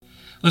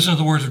Listen to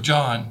the words of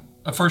John,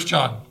 1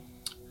 John,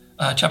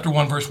 chapter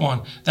 1, verse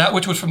 1. That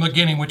which was from the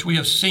beginning, which we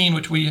have seen,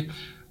 which we,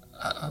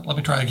 let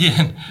me try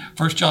again.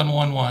 1 John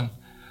 1, 1.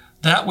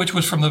 That which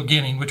was from the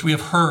beginning, which we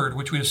have heard,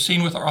 which we have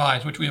seen with our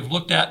eyes, which we have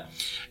looked at,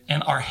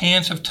 and our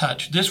hands have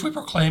touched. This we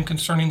proclaim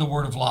concerning the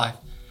word of life.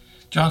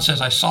 John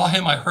says, I saw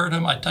him, I heard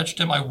him, I touched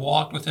him, I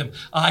walked with him,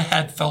 I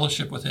had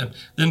fellowship with him.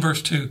 Then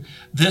verse 2,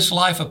 this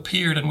life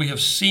appeared, and we have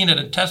seen it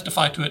and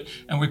testified to it,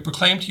 and we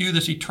proclaim to you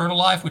this eternal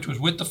life which was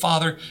with the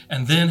Father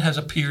and then has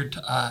appeared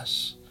to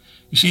us.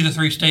 You see the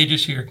three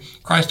stages here.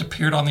 Christ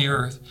appeared on the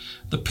earth.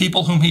 The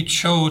people whom he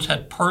chose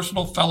had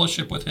personal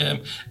fellowship with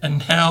him,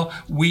 and now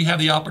we have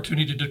the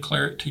opportunity to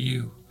declare it to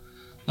you.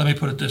 Let me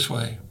put it this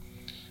way.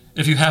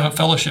 If you haven't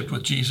fellowshiped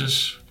with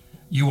Jesus,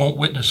 you won't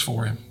witness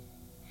for him.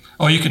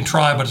 Oh, you can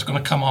try, but it's going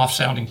to come off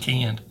sounding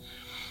canned.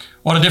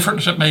 What a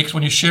difference it makes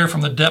when you share from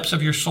the depths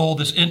of your soul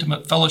this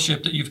intimate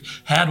fellowship that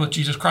you've had with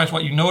Jesus Christ,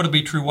 what you know to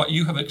be true, what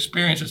you have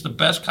experienced. It's the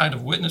best kind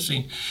of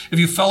witnessing. If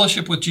you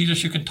fellowship with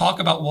Jesus, you can talk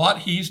about what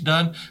he's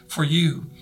done for you.